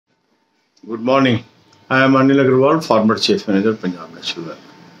Good morning. I am Anil Agrawal, former Chief Manager, Punjab National Bank.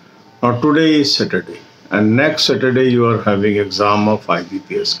 Now today is Saturday, and next Saturday you are having exam of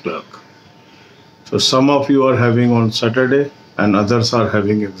IBPS Clerk. So some of you are having on Saturday, and others are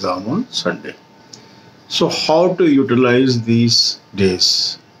having exam on Sunday. So how to utilize these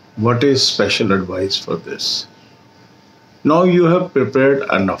days? What is special advice for this? Now you have prepared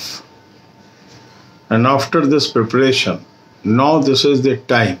enough, and after this preparation, now this is the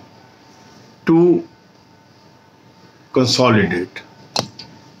time to consolidate.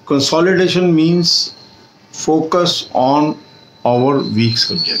 Consolidation means focus on our weak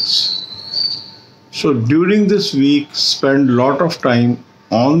subjects. So during this week, spend lot of time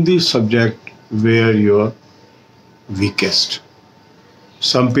on the subject where you're weakest.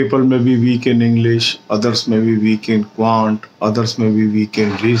 Some people may be weak in English, others may be weak in quant, others may be weak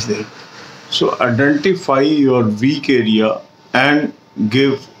in reasoning. So identify your weak area and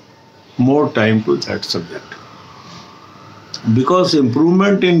give more time to that subject, because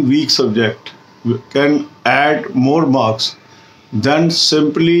improvement in weak subject can add more marks than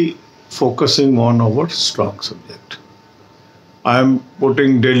simply focusing on our strong subject. I am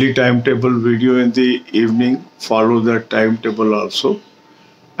putting daily timetable video in the evening. Follow that timetable also,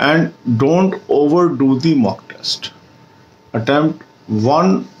 and don't overdo the mock test. Attempt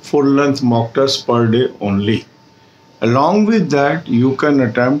one full length mock test per day only. Along with that, you can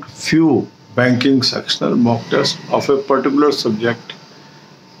attempt few banking sectional mock tests of a particular subject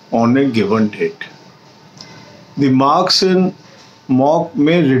on a given date. The marks in mock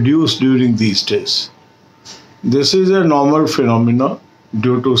may reduce during these days. This is a normal phenomenon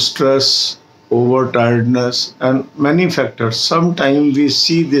due to stress, overtiredness, and many factors. Sometimes we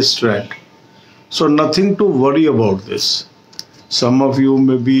see this trend. So nothing to worry about this. Some of you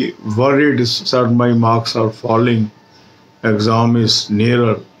may be worried, sir, my marks are falling. Exam is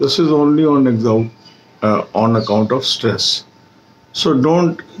nearer. This is only on account of stress. So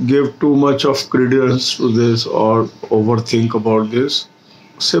don't give too much of credence to this or overthink about this.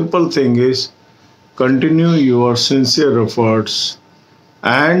 Simple thing is continue your sincere efforts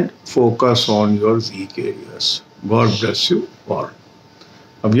and focus on your weak areas. God bless you all.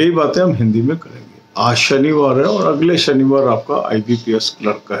 अब यही बातें हम हिंदी में करेंगे. आज शनिवार है और अगले शनिवार आपका IBPS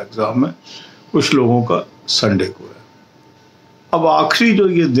क्लर्क का एग्जाम है. कुछ लोगों का संडे को है. अब आखिरी जो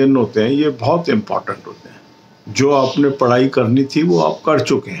ये दिन होते हैं ये बहुत इम्पोर्टेंट होते हैं. जो आपने पढ़ाई करनी थी वो आप कर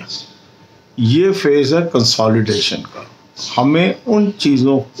चुके हैं. ये फेज है कंसोलिडेशन का. हमें उन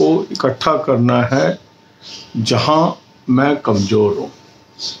चीज़ों को इकट्ठा करना है जहां मैं कमज़ोर हूँ.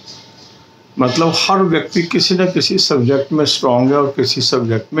 मतलब हर व्यक्ति किसी न किसी सब्जेक्ट में स्ट्रांग है और किसी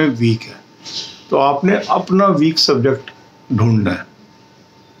सब्जेक्ट में वीक है. तो आपने अपना वीक सब्जेक्ट ढूंढना है.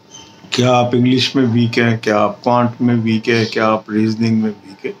 क्या आप इंग्लिश में वीक हैं, क्या आप क्वांट में वीक है, क्या आप रीजनिंग में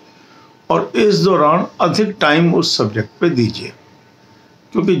वीक है, और इस दौरान अधिक टाइम उस सब्जेक्ट पे दीजिए.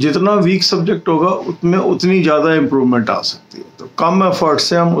 क्योंकि जितना वीक सब्जेक्ट होगा उतने उतनी ज़्यादा इम्प्रूवमेंट आ सकती है. तो कम एफर्ट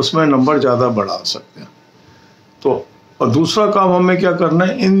से हम उसमें नंबर ज़्यादा बढ़ा सकते हैं. तो और दूसरा काम हमें क्या करना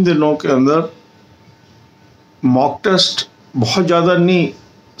है, इन दिनों के अंदर मॉक टेस्ट बहुत ज़्यादा नहीं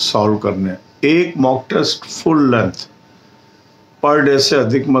सॉल्व करने. एक mock test full length per day से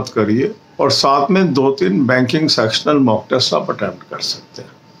अधिक मत करिए, और साथ में 2-3 बैंकिंग सेक्शनल मॉक टेस्ट आप अटेम्प्ट कर सकते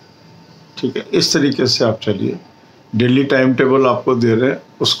हैं. ठीक है, इस तरीके से आप चलिए. डेली टाइम टेबल आपको दे रहे हैं,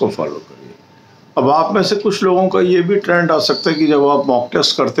 उसको फॉलो करिए. अब आप में से कुछ लोगों का ये भी ट्रेंड आ सकता है कि जब आप मॉक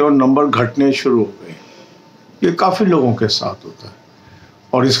टेस्ट करते हो नंबर घटने शुरू हो गए. ये काफ़ी लोगों के साथ होता है,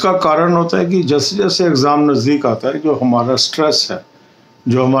 और इसका कारण होता है कि जैसे जैसे एग्ज़ाम नज़दीक आता है, जो हमारा स्ट्रेस है,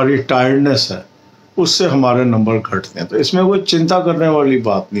 जो हमारी टायर्डनेस है, उससे हमारे नंबर घटते हैं. तो इसमें कोई चिंता करने वाली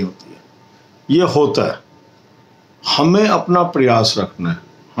बात नहीं होती है. ये होता है. हमें अपना प्रयास रखना है.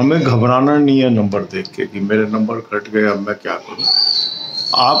 हमें घबराना नहीं है नंबर देख के कि मेरे नंबर घट गए, अब मैं क्या करूं.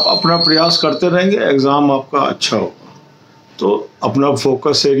 आप अपना प्रयास करते रहेंगे, एग्ज़ाम आपका अच्छा होगा. तो अपना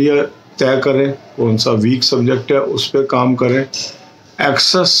फोकस एरिया तय करें, कौन सा वीक सब्जेक्ट है उस पर काम करें.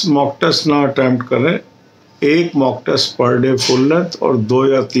 एक्सेस मॉक टेस्ट ना अटैम्प्ट करें. एक mock test per day full length और 2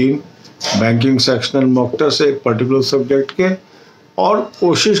 या 3 बैंकिंग सेक्शनल मॉक टेस्ट एक पर्टिकुलर सब्जेक्ट के, और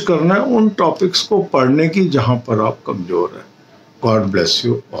कोशिश करना है उन टॉपिक्स को पढ़ने की जहां पर आप कमज़ोर हैं. God bless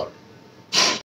you all.